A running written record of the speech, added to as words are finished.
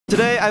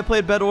Today, I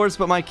played Bedwars,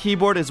 but my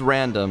keyboard is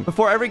random.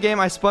 Before every game,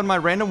 I spun my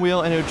random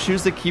wheel and it would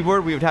choose the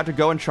keyboard we would have to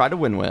go and try to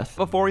win with.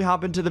 Before we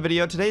hop into the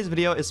video, today's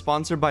video is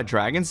sponsored by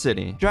Dragon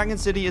City. Dragon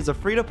City is a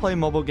free-to-play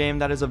mobile game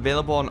that is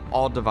available on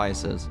all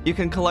devices. You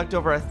can collect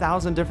over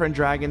 1,000 different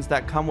dragons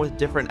that come with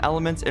different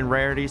elements and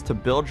rarities to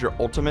build your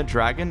ultimate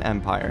dragon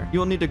empire. You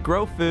will need to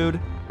grow food,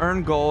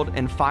 earn gold,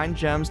 and find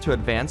gems to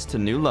advance to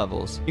new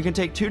levels. You can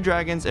take 2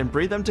 dragons and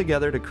breed them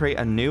together to create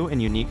a new and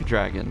unique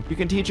dragon. You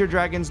can teach your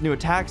dragons new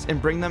attacks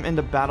and bring them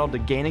into battle to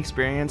gain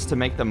experience to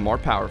make them more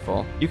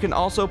powerful. You can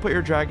also put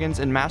your dragons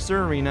in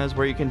master arenas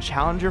where you can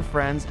challenge your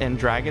friends and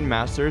dragon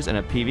masters in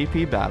a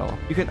PvP battle.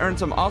 You can earn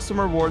some awesome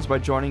rewards by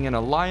joining an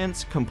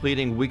alliance,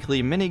 completing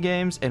weekly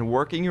minigames, and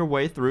working your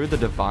way through the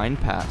Divine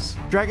Pass.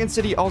 Dragon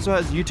City also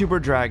has YouTuber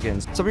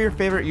dragons. Some of your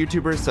favorite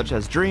YouTubers such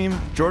as Dream,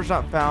 George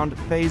Not Found,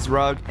 FaZe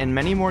Rug, and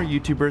many more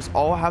YouTubers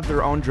all have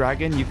their own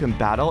dragon you can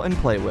battle and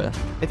play with.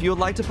 If you would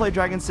like to play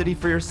Dragon City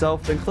for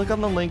yourself, then click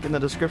on the link in the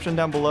description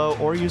down below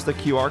or use the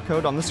QR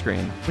code on the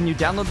screen. When you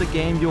download the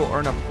game, you will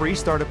earn a free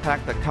starter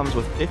pack that comes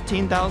with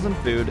 15,000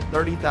 food,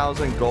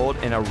 30,000 gold,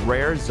 and a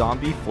rare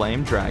zombie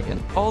flame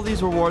dragon. All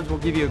these rewards will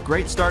give you a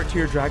great start to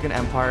your dragon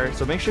empire,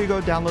 so make sure you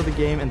go download the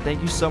game, and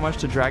thank you so much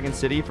to Dragon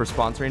City for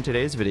sponsoring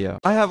today's video.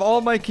 I have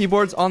all my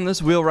keyboards on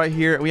this wheel right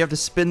here. We have to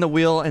spin the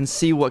wheel and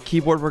see what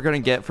keyboard we're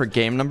going to get for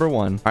game number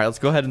 1. All right, let's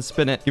go ahead and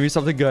spin it. Give me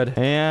something good.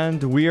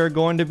 And we are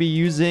going to be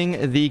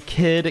using the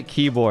kid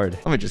keyboard.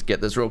 Let me just get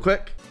this real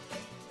quick.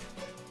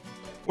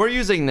 We're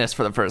using this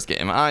for the first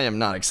game. I am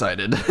not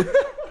excited.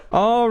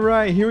 All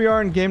right, here we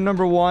are in game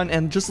number 1,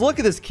 and just look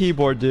at this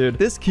keyboard, dude.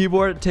 This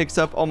keyboard takes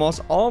up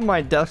almost all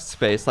my desk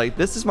space. Like,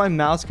 this is my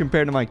mouse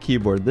compared to my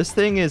keyboard. This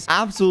thing is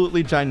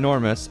absolutely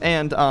ginormous,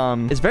 and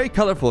it's very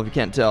colorful if you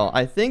can't tell.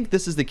 I think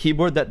this is the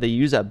keyboard that they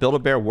use at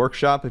Build-A-Bear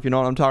Workshop, if you know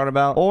what I'm talking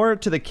about, or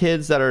to the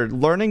kids that are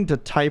learning to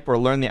type or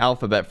learn the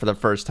alphabet for the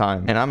first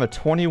time. And I'm a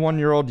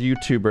 21-year-old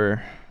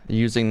YouTuber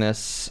using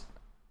this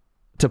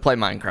to play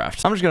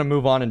Minecraft. I'm just gonna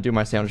move on and do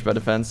my sandwich bed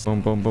defense.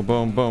 Boom, boom, boom,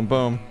 boom, boom,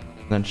 boom.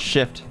 Then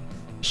shift,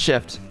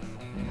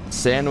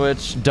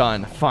 sandwich,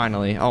 done.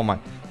 Finally. Oh my.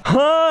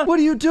 Huh? What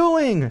are you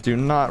doing? Do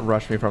not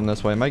rush me from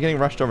this way. Am I getting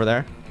rushed over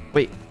there?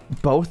 Wait,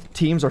 both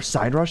teams are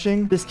side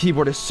rushing? This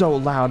keyboard is so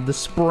loud. The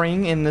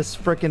spring in this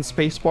freaking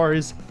spacebar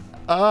is,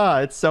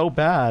 it's so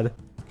bad.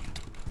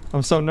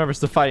 I'm so nervous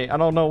to fight. I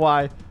don't know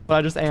why, but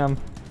I just am.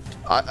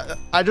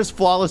 I just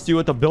flawless you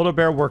with the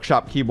Build-A-Bear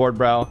Workshop keyboard,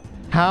 bro.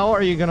 How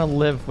are you gonna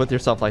live with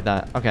yourself like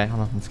that? Okay,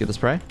 hold on. Let's get the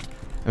spray.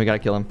 And we gotta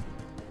kill him.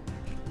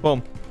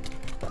 Boom.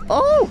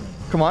 Oh,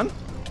 come on.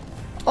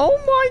 Oh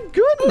my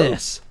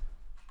goodness.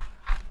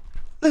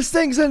 This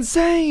thing's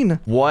insane.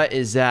 What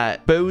is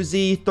that?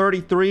 Boozy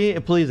 33?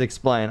 Please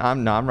explain.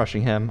 I'm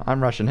rushing him.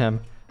 I'm rushing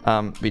him.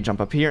 We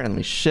jump up here and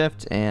we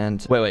shift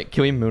and wait.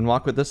 Can we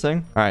moonwalk with this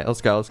thing? All right,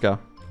 let's go. Let's go.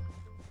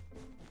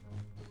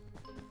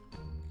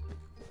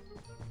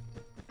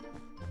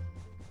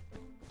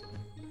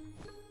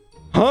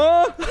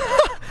 Huh?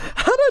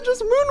 How did I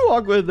just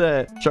moonwalk with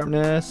it?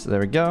 Sharpness.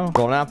 There we go.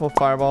 Golden apple,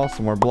 fireball,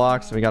 some more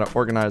blocks. We got to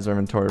organize our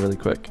inventory really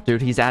quick.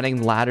 Dude, he's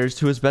adding ladders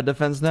to his bed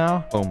defense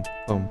now. Boom,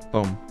 boom,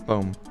 boom,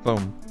 boom,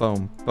 boom,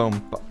 boom,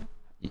 boom.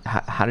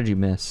 How did you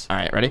miss? All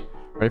right, ready?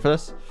 Ready for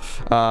this?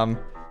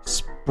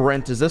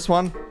 Sprint is this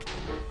one.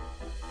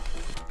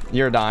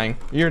 You're dying.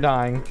 You're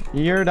dying.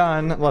 You're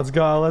done. Let's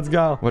go. Let's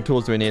go. What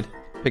tools do we need?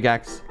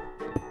 Pickaxe.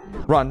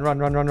 Run, run,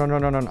 run, run, run,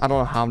 run, run, run. I don't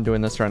know how I'm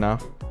doing this right now.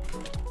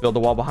 Build the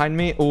wall behind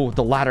me. Oh,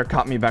 the ladder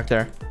caught me back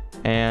there.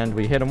 And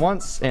we hit him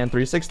once and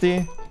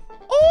 360.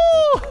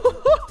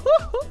 Oh!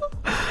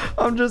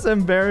 I'm just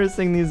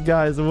embarrassing these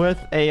guys with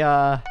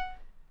a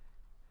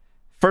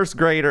first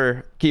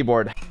grader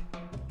keyboard.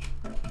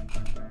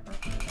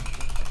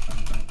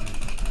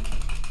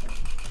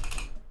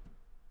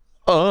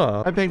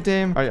 Hi, Pink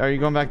Team. Are you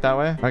going back that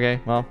way? Okay,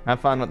 well,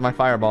 have fun with my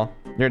fireball.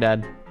 You're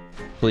dead.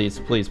 Please,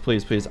 please,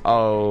 please, please.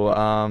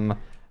 Oh,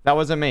 that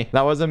wasn't me.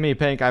 That wasn't me,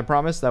 Pink. I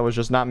promise that was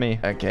just not me.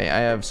 Okay, I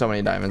have so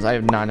many diamonds. I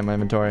have 9 in my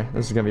inventory.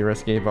 This is gonna be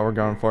risky, but we're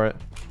going for it.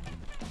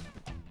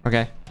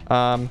 Okay.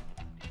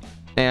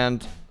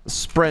 And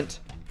sprint.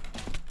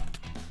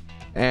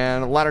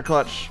 And ladder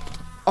clutch.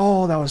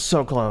 Oh, that was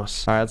so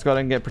close. All right, let's go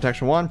ahead and get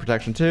protection 1,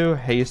 protection 2,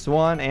 haste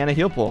 1, and a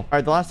heal pool. All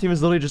right, the last team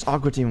is literally just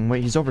aqua team.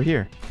 Wait, he's over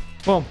here.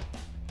 Boom.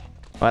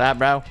 What up,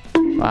 bro?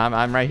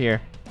 I'm right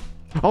here.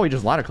 Oh, he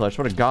just ladder clutch.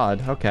 What a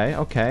god. Okay,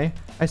 okay.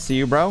 I see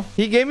you, bro.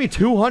 He gave me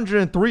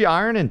 203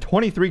 iron and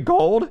 23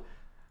 gold.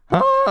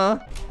 Huh?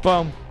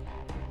 Boom.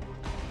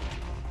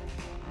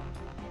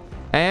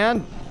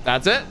 And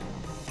that's it.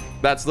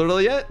 That's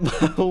literally it.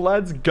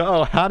 Let's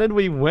go. How did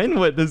we win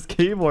with this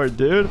keyboard,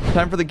 dude?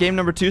 Time for the game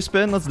number 2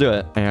 spin. Let's do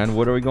it. And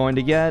what are we going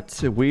to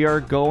get? We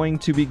are going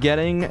to be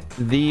getting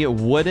the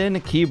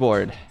wooden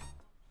keyboard.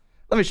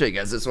 Let me show you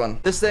guys this one.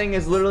 This thing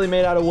is literally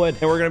made out of wood,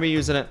 and we're gonna be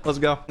using it. Let's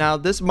go. Now,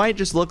 this might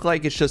just look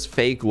like it's just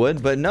fake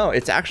wood, but no,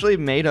 it's actually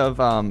made of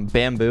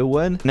bamboo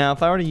wood. Now,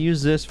 if I were to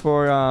use this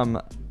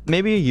for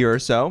maybe a year or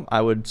so,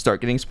 I would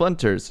start getting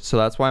splinters. So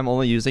that's why I'm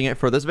only using it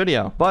for this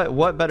video. But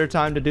what better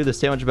time to do the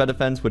sandwich bed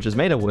defense, which is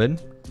made of wood,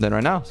 than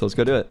right now. So let's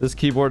go do it. This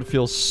keyboard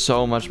feels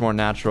so much more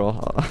natural.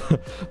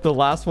 The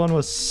last one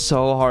was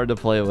so hard to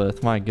play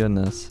with. My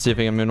goodness. See if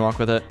I can moonwalk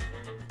with it.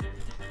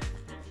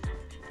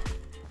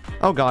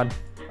 Oh God.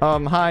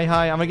 Hi.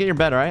 I'm gonna get your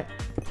bed, all right?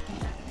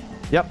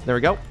 Yep, there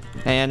we go.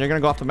 And you're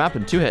gonna go off the map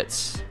in 2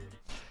 hits.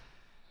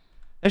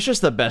 It's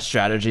just the best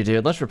strategy,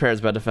 dude. Let's repair his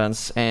bed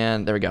defense.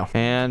 And there we go.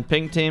 And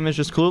pink team is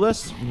just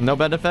clueless. No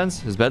bed defense.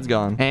 His bed's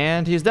gone.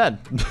 And he's dead.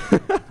 All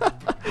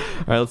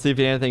right, let's see if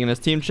he had anything in his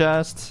team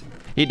chest.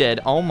 He did.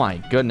 Oh my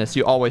goodness.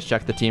 You always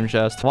check the team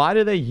chest. Why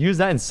do they use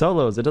that in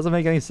solos? It doesn't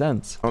make any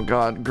sense. Oh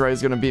God,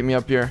 Gray's gonna beat me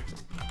up here.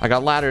 I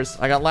got ladders.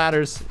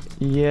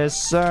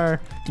 Yes, sir.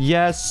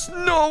 Yes.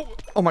 No.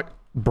 Oh my...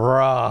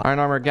 Bruh. Iron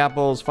armor,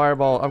 gapples,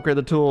 fireball, upgrade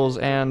the tools,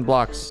 and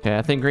blocks. Okay,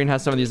 I think green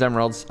has some of these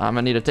emeralds. I'm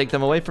gonna need to take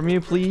them away from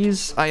you,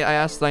 please. I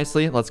asked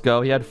nicely. Let's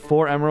go. He had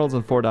 4 emeralds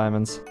and 4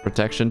 diamonds.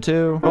 Protection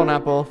 2, golden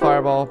apple,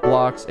 fireball,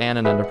 blocks, and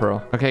an ender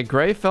pearl. Okay,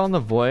 gray fell in the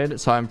void,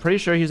 so I'm pretty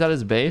sure he's at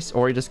his base,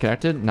 or he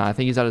disconnected. No, I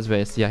think he's at his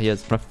base. Yeah, he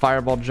is. I'm gonna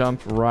fireball jump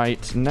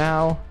right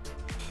now.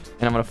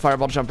 And I'm gonna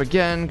fireball jump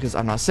again, because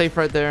I'm not safe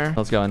right there.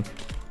 Let's go in.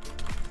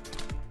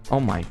 Oh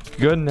my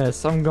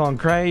goodness, I'm going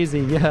crazy.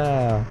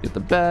 Yeah. Get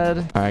the bed.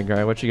 All right,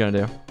 Gray, what you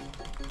gonna do?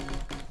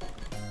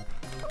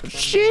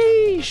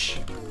 Sheesh.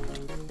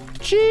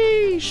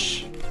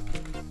 Sheesh.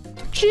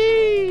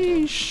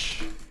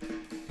 Sheesh.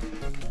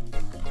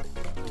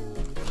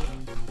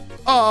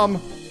 Oh.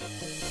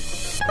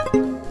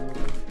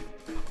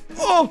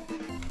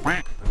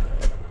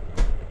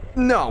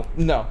 No.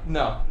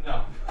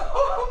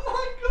 Oh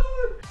my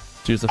God.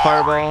 Choose the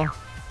fireball.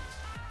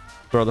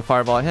 Throw the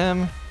fireball at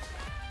him.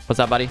 What's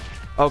up, buddy?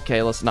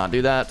 Okay, let's not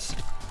do that.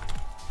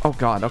 Oh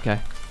God, okay.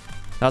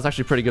 That was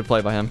actually a pretty good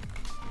play by him.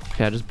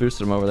 Okay, I just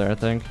boosted him over there, I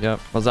think. Yep.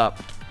 What's up?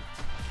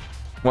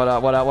 What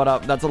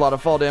up? That's a lot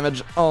of fall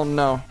damage. Oh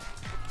no.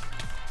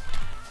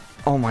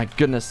 Oh my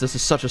goodness, this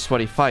is such a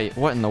sweaty fight.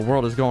 What in the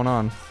world is going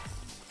on?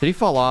 Did he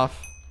fall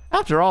off?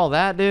 After all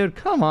that, dude,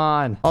 come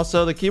on.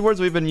 Also, the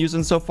keyboards we've been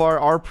using so far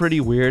are pretty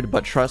weird,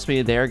 but trust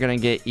me, they're gonna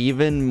get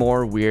even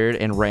more weird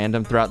and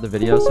random throughout the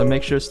video, so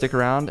make sure to stick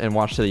around and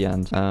watch to the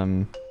end.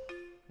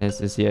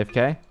 Is he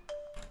AFK?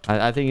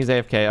 I think he's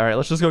AFK. All right,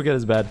 let's just go get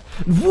his bed.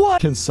 What?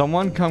 Can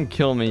someone come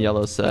kill me?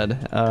 Yellow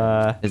said.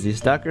 Is he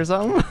stuck or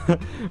something?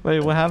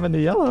 Wait, what happened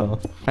to Yellow?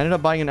 I ended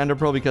up buying an ender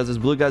pearl because this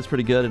blue guy's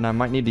pretty good and I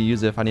might need to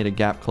use it if I need a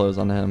gap close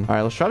on him. All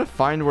right, let's try to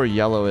find where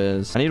Yellow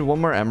is. I need 1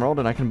 more emerald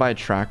and I can buy a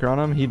tracker on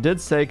him. He did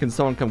say, can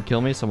someone come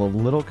kill me? So I'm a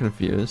little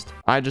confused.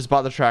 I just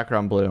bought the tracker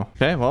on blue.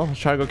 Okay, well, let's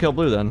try to go kill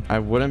blue then. I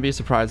wouldn't be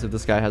surprised if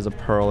this guy has a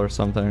pearl or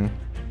something.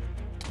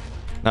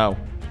 No.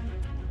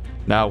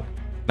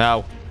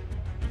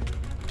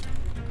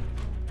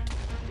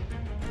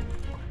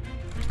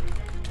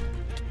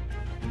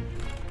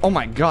 Oh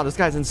my God, this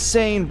guy's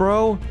insane,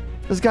 bro.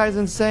 This guy's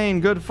insane.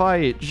 Good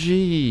fight.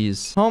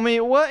 Jeez.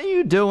 Homie, what are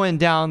you doing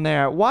down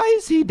there? Why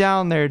is he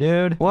down there,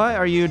 dude? What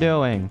are you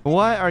doing?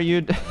 What are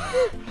you...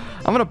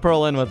 I'm gonna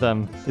pearl in with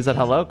him. He said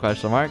hello,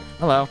 question mark.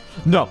 Hello.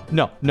 No.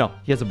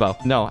 He has a bow.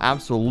 No,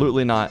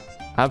 absolutely not.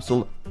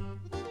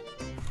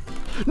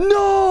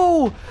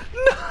 No!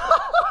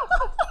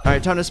 All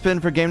right, time to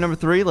spin for game number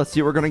 3. Let's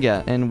see what we're going to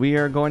get. And we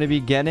are going to be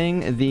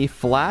getting the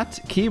flat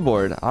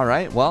keyboard. All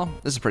right, well,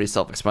 this is pretty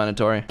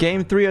self-explanatory.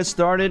 Game 3 has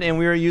started, and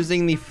we are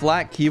using the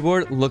flat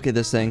keyboard. Look at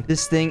this thing.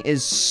 This thing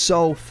is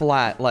so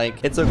flat.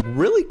 Like, it's a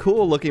really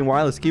cool looking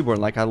wireless keyboard.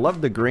 Like, I love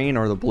the green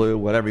or the blue,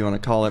 whatever you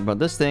want to call it, but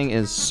this thing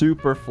is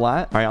super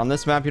flat. All right, on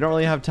this map, you don't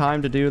really have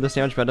time to do the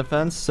sandwich bed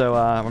defense, so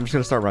I'm just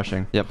going to start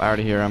rushing. Yep, I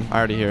already hear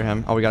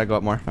him. Oh, we got to go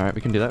up more. All right, we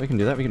can do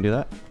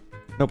that.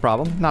 No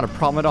problem. Not a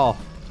problem at all.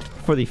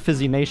 For the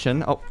Fiizy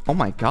Nation. Oh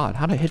my God.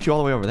 How did I hit you all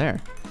the way over there?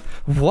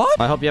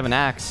 What? I hope you have an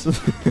axe.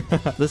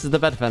 This is the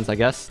bed defense, I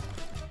guess.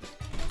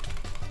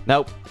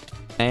 Nope.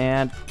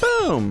 And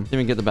boom. Didn't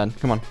even get the bed.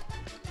 Come on.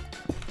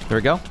 There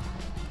we go.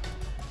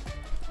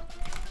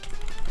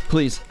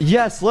 Please.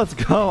 Yes, let's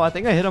go. I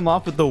think I hit him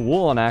off with the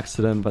wool on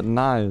accident, but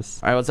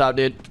nice. All right, what's up,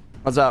 dude?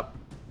 What's up?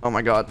 Oh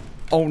my God.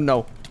 Oh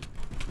no.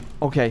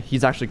 Okay,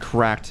 he's actually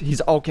cracked.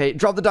 He's okay.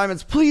 Drop the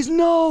diamonds, please.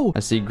 No.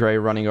 I see Gray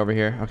running over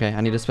here. Okay, I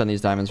need to spend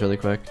these diamonds really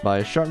quick.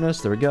 Buy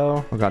sharpness. There we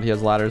go. Oh God, he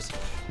has ladders.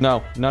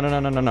 No.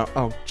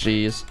 Oh,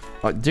 jeez.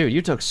 Oh, dude,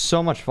 you took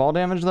so much fall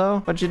damage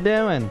though. What you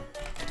doing?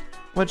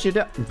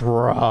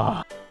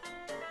 Bruh.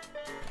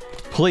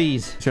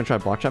 Please. He's gonna try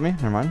to block shot me.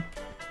 Never mind.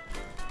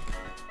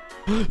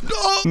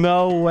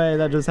 No way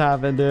that just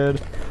happened,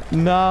 dude.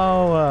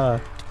 No.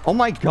 Oh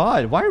my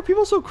God, why are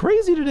people so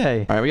crazy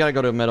today? All right, we gotta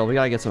go to the middle. We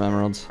gotta get some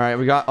emeralds. All right,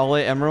 we got all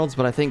 8 emeralds,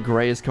 but I think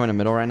Gray is coming to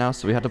middle right now,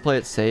 so we have to play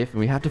it safe, and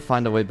we have to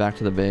find a way back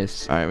to the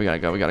base. All right, we gotta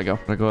go.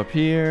 Gotta go up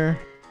here.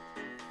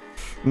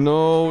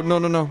 No.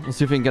 Let's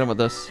see if we can get him with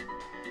this.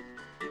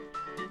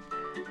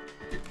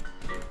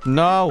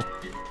 No.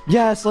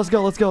 Yes, let's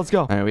go, let's go, let's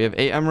go. All right, we have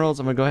 8 emeralds.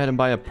 I'm gonna go ahead and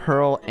buy a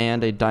pearl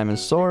and a diamond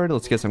sword.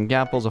 Let's get some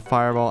gapples, a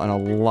fireball, and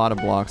a lot of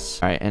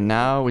blocks. All right, and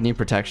now we need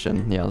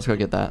protection. Yeah, let's go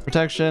get that.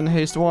 Protection,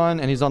 haste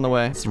 1, and he's on the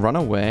way. Let's run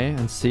away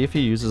and see if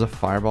he uses a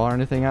fireball or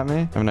anything at me. I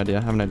have an idea,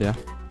 I have an idea.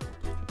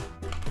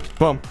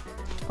 Boom.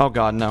 Oh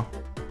God, no.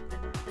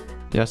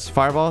 Yes,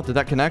 fireball, did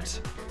that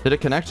connect? Did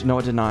it connect? No,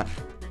 it did not.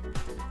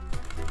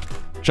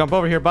 Jump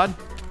over here, bud.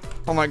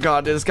 Oh my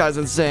God, dude, this guy's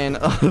insane.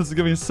 Oh, this is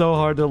gonna be so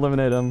hard to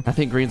eliminate him. I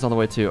think green's on the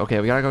way too. Okay,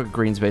 we gotta go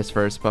green's base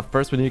first. But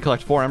first, we need to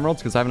collect 4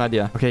 emeralds because I have an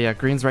idea. Okay, yeah,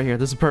 green's right here.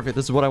 This is perfect.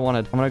 This is what I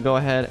wanted. I'm gonna go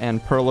ahead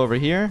and pearl over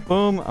here.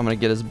 Boom. I'm gonna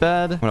get his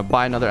bed. I'm gonna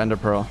buy another ender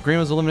pearl. Green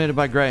was eliminated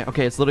by gray.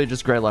 Okay, it's literally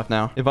just gray left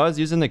now. If I was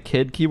using the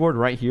kid keyboard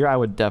right here, I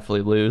would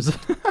definitely lose.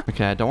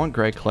 Okay, I don't want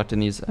gray collecting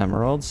these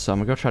emeralds, so I'm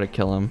gonna go try to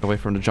kill him. Wait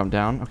for him to jump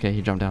down. Okay,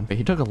 he jumped down. Okay,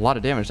 he took a lot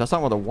of damage. That's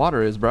not where the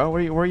water is, bro.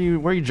 Where are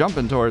you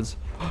jumping towards?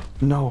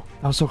 No,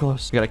 that was so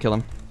close. We gotta kill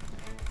him.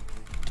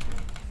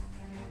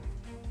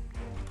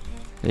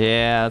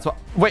 Yeah, that's what.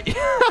 Wait,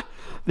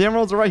 the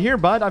emeralds are right here,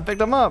 bud. I picked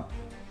them up.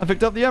 I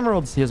picked up the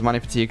emeralds. He has money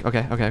fatigue.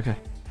 Okay, okay, okay.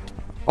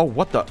 Oh,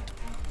 what the?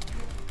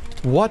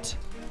 What?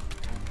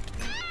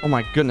 Oh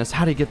my goodness,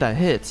 how did he get that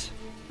hit?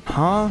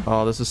 Huh?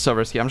 Oh, this is so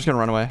risky. I'm just gonna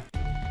run away.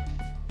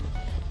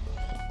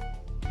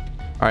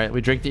 All right, we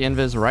drink the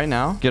invis right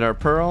now. Get our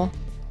pearl.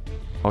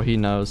 Oh, he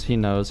knows. He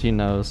knows. He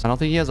knows. I don't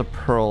think he has a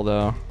pearl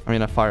though. I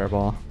mean, a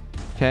fireball.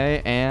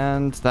 Okay,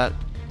 and that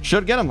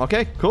should get him.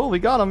 Okay, cool. We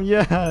got him.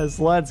 Yes,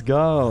 let's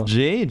go.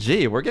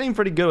 GG. We're getting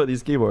pretty good with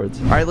these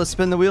keyboards. All right, let's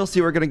spin the wheel.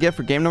 See what we're going to get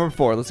for game number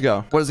 4. Let's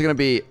go. What is it going to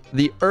be?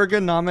 The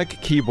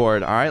ergonomic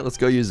keyboard. All right, let's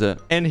go use it.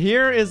 And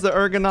here is the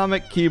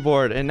ergonomic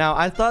keyboard. And now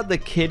I thought the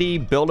kitty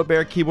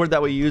Build-A-Bear keyboard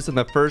that we used in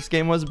the first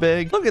game was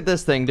big. Look at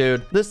this thing,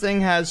 dude. This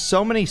thing has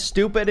so many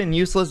stupid and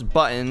useless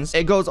buttons.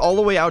 It goes all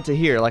the way out to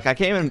here. Like I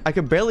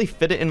could barely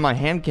fit it in my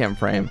hand cam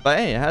frame. But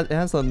hey, it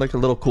has like a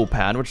little cool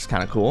pad, which is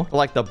kind of cool. But,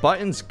 like the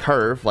buttons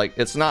curve. Like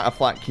it's not a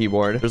flat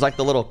keyboard. There's like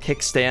the little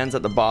kickstands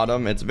at the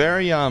bottom. It's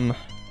very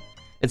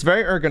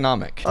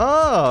ergonomic.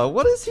 Oh,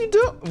 what is he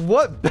doing?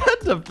 What bed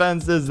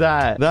defense is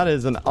that? That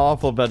is an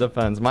awful bed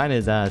defense. Mine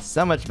is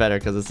so much better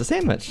because it's a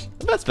sandwich.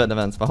 The best bed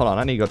defense. But hold on,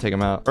 I need to go take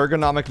him out.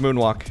 Ergonomic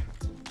moonwalk.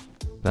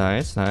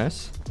 Nice,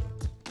 nice.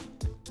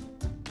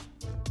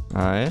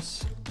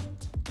 Nice.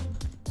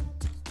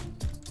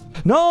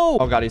 No!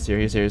 Oh God, he's here,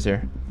 he's here, he's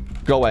here.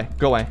 Go away,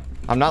 go away.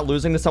 I'm not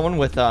losing to someone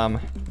with,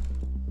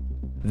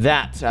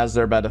 that as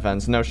their bed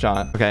defense. No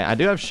shot. Okay, I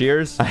do have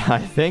shears. I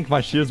think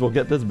my shears will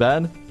get this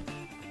bed.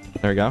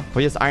 There we go. Oh,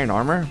 he has iron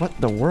armor. What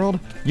the world?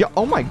 Yeah.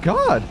 Oh my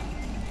God.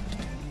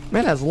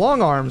 Man has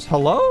long arms.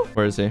 Hello?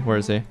 Where is he? Where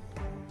is he?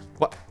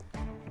 What?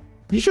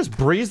 He's just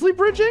breezely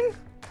bridging?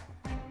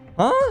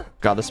 Huh?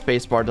 God, the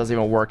space bar doesn't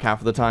even work half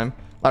of the time.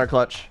 Ladder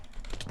clutch.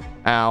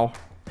 Ow.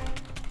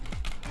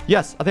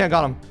 Yes, I think I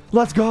got him.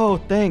 Let's go.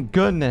 Thank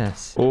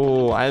goodness.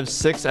 Oh, I have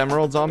 6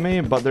 emeralds on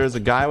me, but there's a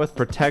guy with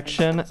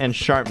protection and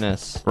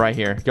sharpness right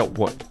here. Yo,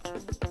 what?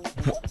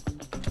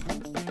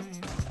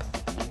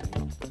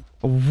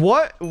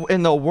 What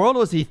in the world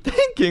was he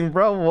thinking,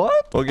 bro?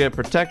 What? We'll get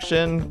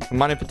protection,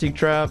 money fatigue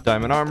trap,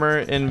 diamond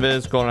armor,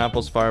 invis, golden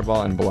apples,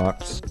 fireball, and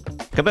blocks.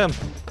 Kaboom.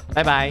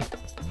 Bye-bye.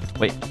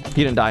 Wait,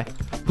 he didn't die.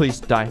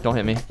 Please die. Don't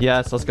hit me.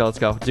 Yes, let's go. Let's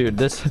go. Dude,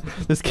 this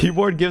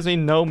keyboard gives me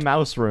no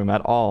mouse room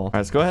at all. All right,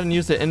 let's go ahead and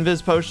use the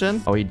invis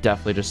potion. Oh, he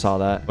definitely just saw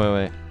that. Wait,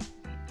 wait.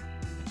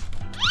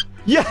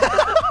 Yeah.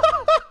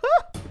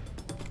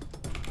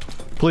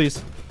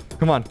 Please.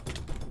 Come on.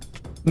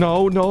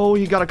 No, no.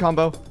 He got a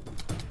combo.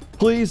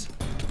 Please.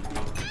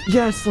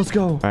 Yes, let's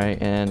go. All right,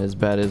 and his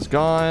bed is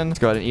gone. Let's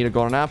go ahead and eat a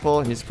golden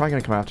apple. He's probably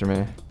going to come after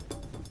me.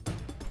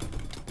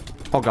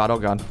 Oh, God. Oh,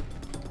 God.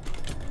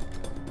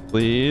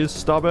 Please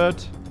stop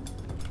it.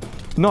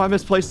 No, I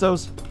misplaced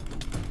those.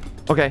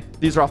 Okay,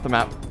 these are off the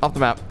map. Off the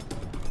map.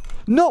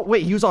 No,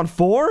 wait, he was on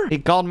 4? He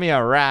called me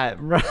a rat.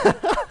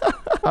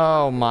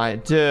 Oh my,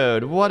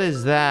 dude, what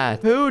is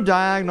that? 2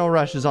 diagonal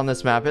rushes on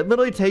this map. It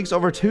literally takes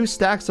over 2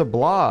 stacks of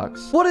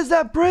blocks. What is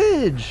that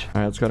bridge?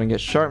 All right, let's go ahead and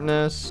get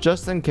sharpness.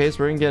 Just in case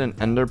we're gonna get an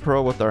ender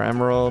pearl with our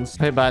emeralds.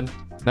 Hey, bud.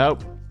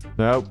 Nope.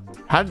 Nope.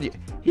 How did you...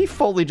 He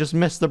fully just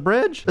missed the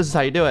bridge. This is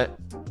how you do it.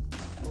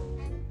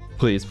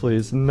 Please,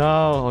 please.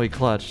 No. Oh, he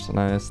clutched.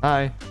 Nice.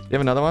 Hi. You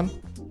have another one?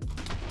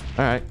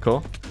 All right,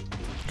 cool.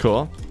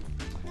 Cool.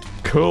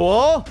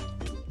 Cool.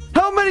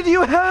 How many do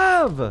you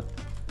have?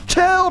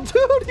 Chill,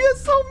 dude. He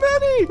has so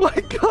many. My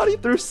God, he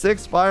threw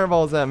 6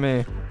 fireballs at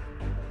me.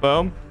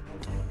 Boom.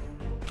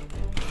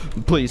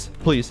 Please,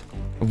 please.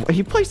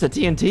 He placed a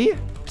TNT?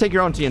 Take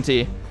your own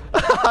TNT.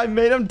 I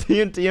made him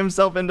TNT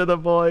himself into the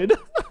void.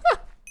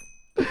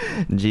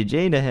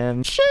 GG to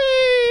him.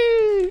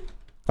 Shee.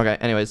 Okay,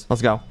 anyways,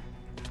 let's go.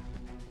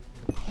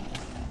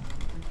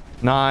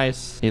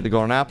 Nice. Eat the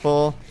golden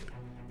apple.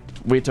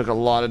 We took a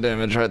lot of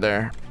damage right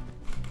there.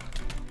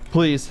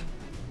 Please.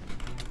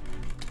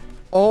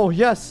 Oh,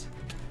 yes.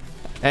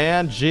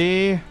 And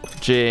G.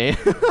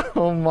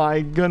 Oh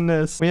my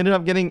goodness. We ended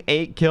up getting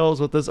 8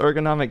 kills with this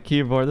ergonomic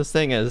keyboard. This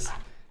thing is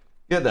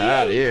Get that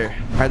out of here.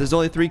 All right, there's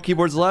only 3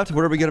 keyboards left.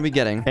 What are we going to be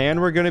getting? And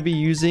we're going to be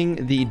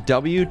using the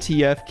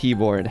WTF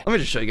keyboard. Let me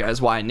just show you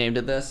guys why I named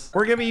it this.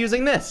 We're going to be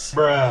using this.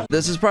 Bruh.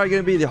 This is probably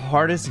going to be the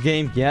hardest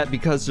game yet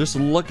because just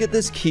look at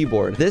this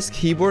keyboard. This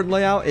keyboard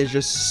layout is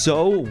just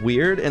so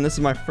weird, and this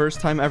is my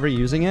first time ever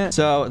using it.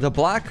 So the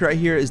black right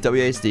here is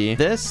WASD.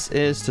 This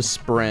is to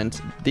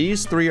sprint.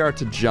 These 3 are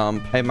to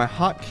jump. I have my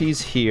hotkeys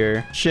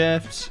here.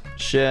 Shift,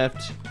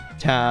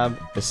 tab,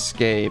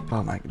 escape.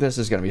 Oh my, this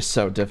is gonna be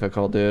so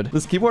difficult, dude.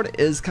 This keyboard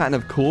is kind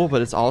of cool, but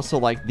it's also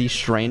like the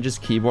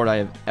strangest keyboard I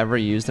have ever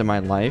used in my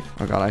life.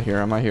 Oh god, I hear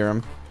him.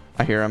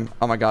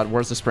 Oh my god,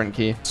 where's the sprint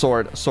key?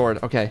 Sword.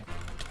 Okay.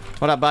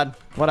 What up, bud?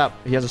 What up?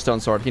 He has a stone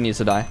sword. He needs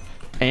to die.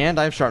 And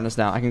I have sharpness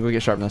now. I can go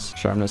get sharpness.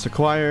 Sharpness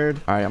acquired.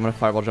 All right, I'm gonna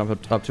fireball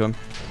jump up to him.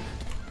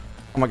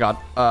 Oh my god.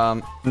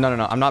 No.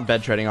 I'm not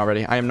bed trading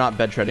already. I am not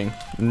bed trading.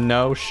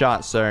 No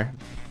shot, sir.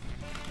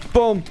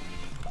 Boom.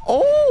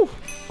 Oh,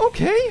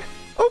 okay.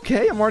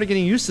 I'm already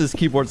getting used to this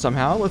keyboard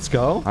somehow. Let's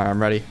go. All right,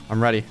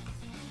 I'm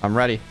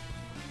ready.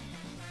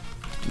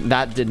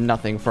 That did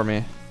nothing for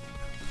me.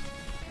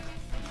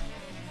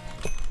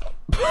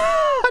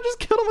 I just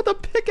killed him with a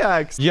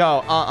pickaxe.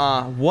 Yo,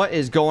 what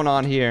is going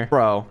on here?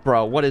 Bro,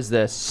 what is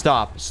this?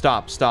 Stop.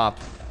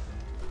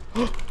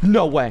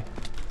 No way.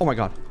 Oh my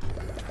god.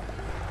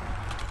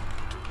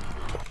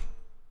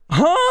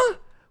 Huh?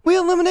 We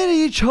eliminated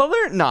each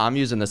other? Nah, I'm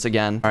using this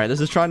again. All right,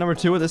 this is try number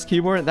 2 with this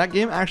keyboard. That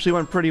game actually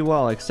went pretty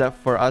well,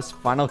 except for us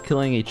final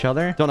killing each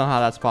other. Don't know how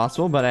that's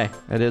possible, but hey,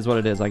 it is what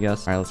it is, I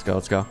guess. All right,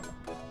 let's go.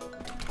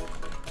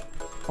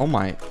 Oh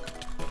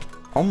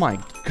my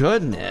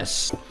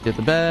goodness. Get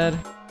the bed.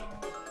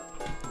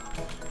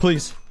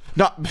 Please.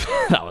 No,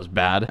 that was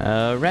bad.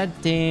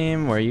 Red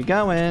team, where are you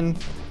going?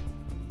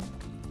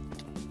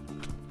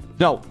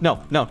 No.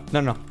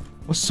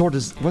 What sword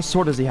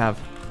does he have?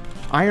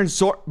 Iron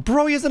sword.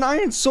 Bro, he has an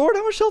iron sword.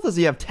 How much health does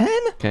he have? 10?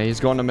 Okay, he's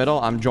going to middle.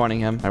 I'm joining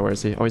him. All right, where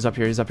is he? Oh, he's up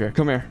here.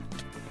 Come here.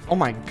 Oh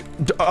my.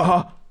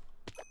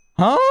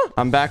 Huh?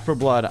 I'm back for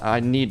blood. I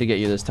need to get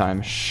you this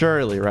time.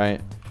 Surely,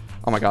 right?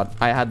 Oh my god.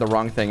 I had the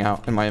wrong thing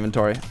out in my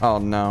inventory. Oh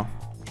no.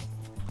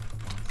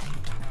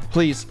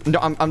 Please. No,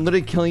 I'm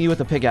literally killing you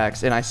with a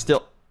pickaxe and I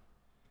still...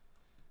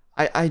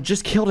 I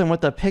just killed him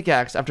with a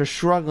pickaxe after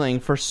struggling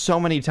for so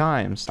many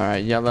times. All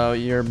right, yellow,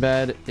 your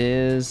bed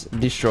is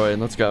destroyed.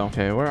 Let's go.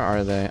 Okay, where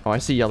are they? Oh, I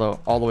see yellow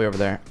all the way over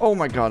there. Oh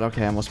my god.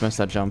 Okay, I almost missed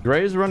that jump.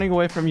 Gray is running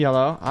away from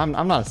yellow. I'm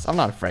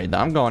not afraid though.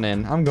 I'm going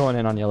in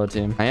on yellow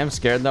team. I am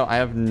scared though. I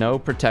have no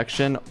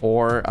protection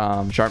or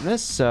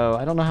sharpness, so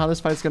I don't know how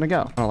this fight's gonna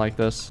go. I don't like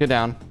this. Get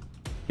down.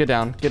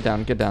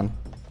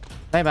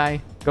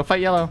 Bye. Go fight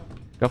yellow.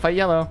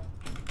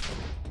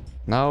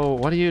 No,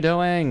 what are you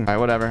doing? All right,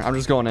 whatever. I'm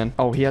just going in.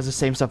 Oh, he has the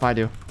same stuff I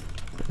do.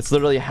 It's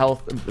literally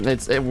health.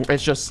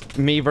 It's just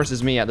me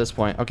versus me at this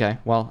point. Okay,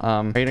 well,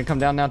 are you gonna come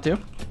down now too?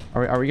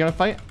 Are we gonna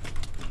fight?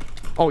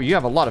 Oh, you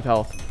have a lot of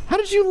health. How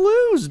did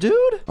you lose,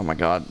 dude? Oh my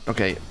god.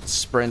 Okay,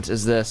 sprint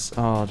is this.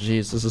 Oh,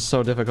 jeez, this is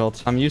so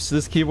difficult. I'm used to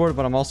this keyboard,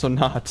 but I'm also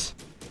not.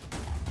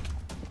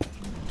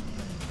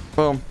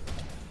 Boom.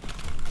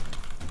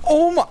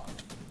 Oh my...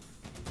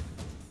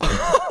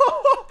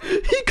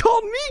 He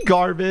called me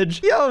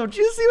garbage. Yo, do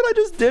you see what I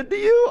just did to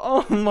you?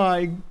 Oh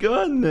my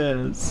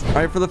goodness. All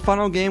right, for the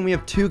final game, we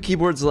have 2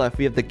 keyboards left.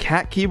 We have the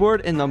cat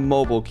keyboard and the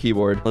mobile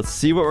keyboard. Let's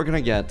see what we're gonna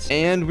get.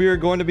 And we are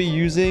going to be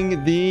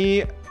using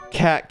the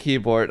cat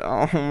keyboard.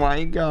 Oh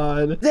my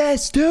god.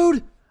 This,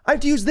 dude. I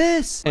have to use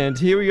this. And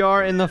here we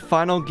are in the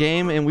final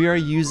game, and we are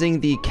using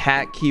the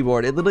cat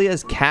keyboard. It literally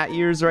has cat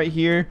ears right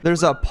here.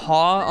 There's a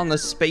paw on the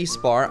space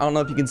bar. I don't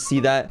know if you can see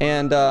that.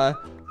 And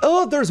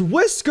oh, there's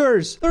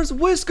whiskers. There's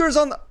whiskers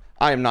on the...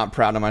 I am not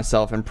proud of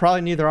myself, and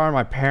probably neither are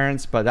my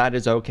parents, but that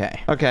is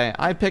okay. Okay,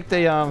 I picked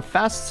a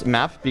fast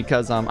map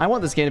because I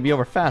want this game to be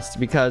over fast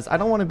because I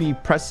don't want to be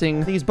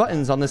pressing these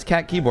buttons on this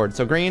cat keyboard.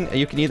 So green,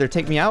 you can either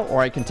take me out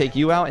or I can take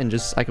you out and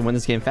just I can win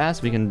this game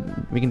fast. We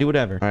can do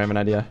whatever. All right, I have an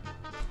idea.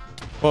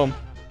 Boom.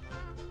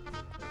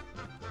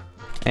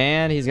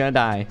 And he's gonna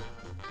die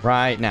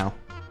right now.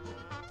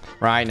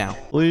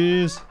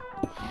 Please.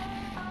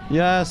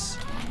 Yes.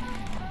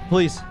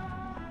 Please.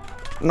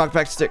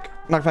 Knockback stick.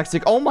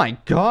 Oh my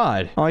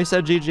god. Oh, he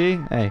said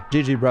GG. Hey,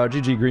 GG, bro.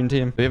 GG, green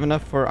team. Do we have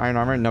enough for iron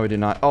armor? No, we do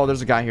not. Oh,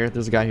 there's a guy here.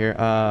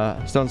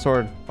 Stone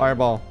sword.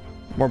 Fireball.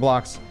 More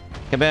blocks.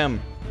 Kabam.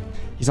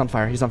 He's on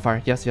fire.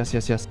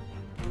 Yes.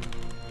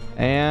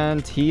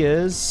 And he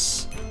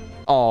is...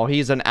 Oh,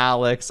 he's an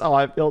Alex. Oh,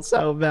 I feel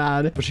so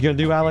bad. What you gonna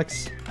do,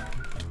 Alex?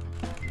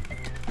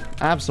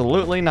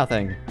 Absolutely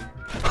nothing.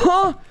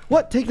 Huh?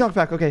 What? Take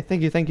knockback. Okay,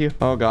 thank you.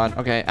 Oh god.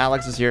 Okay,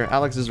 Alex is here.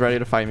 Alex is ready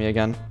to fight me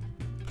again.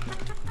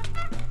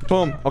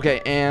 Boom.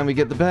 Okay, and we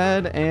get the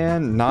bed,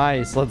 and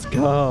nice. Let's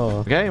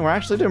go. Okay, we're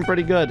actually doing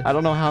pretty good. I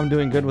don't know how I'm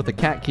doing good with the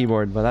cat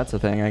keyboard, but that's a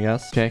thing, I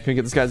guess. Okay, can we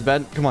get this guy's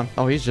bed? Come on.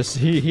 Oh, he's just...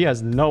 He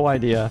has no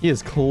idea. He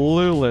is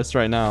clueless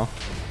right now.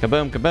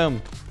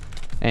 Kaboom.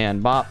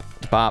 And bop.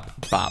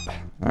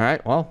 All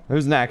right, well,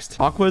 who's next?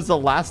 Aqua's the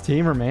last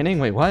team remaining.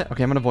 Wait, what?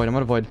 Okay, I'm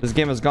gonna avoid. This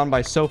game has gone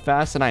by so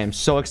fast, and I am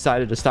so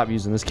excited to stop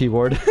using this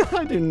keyboard.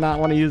 I do not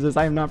want to use this.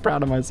 I am not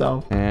proud of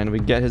myself. And we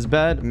get his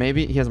bed.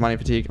 Maybe he has money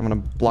fatigue. I'm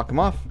gonna block him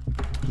off.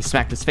 He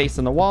smacked his face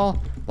in the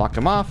wall. Block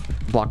him off.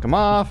 Block him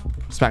off.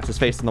 Smacked his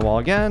face in the wall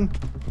again.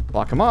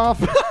 Block him off.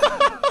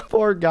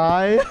 Poor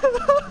guy.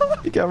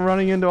 He kept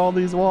running into all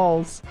these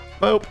walls.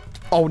 Boop.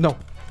 Oh, no.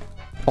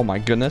 Oh, my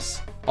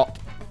goodness. Oh.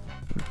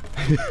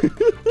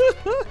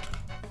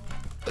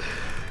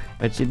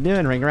 What you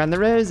doing? Ring around the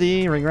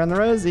rosy. Ring around the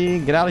rosy.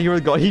 Get out of here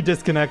with gold. He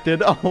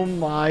disconnected. Oh,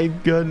 my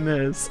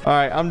goodness. All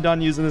right, I'm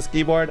done using this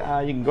keyboard.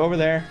 You can go over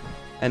there.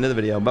 End of the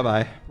video.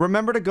 Bye-bye.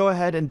 Remember to go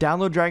ahead and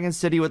download Dragon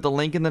City with the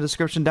link in the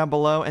description down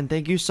below. And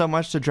thank you so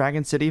much to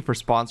Dragon City for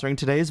sponsoring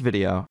today's video.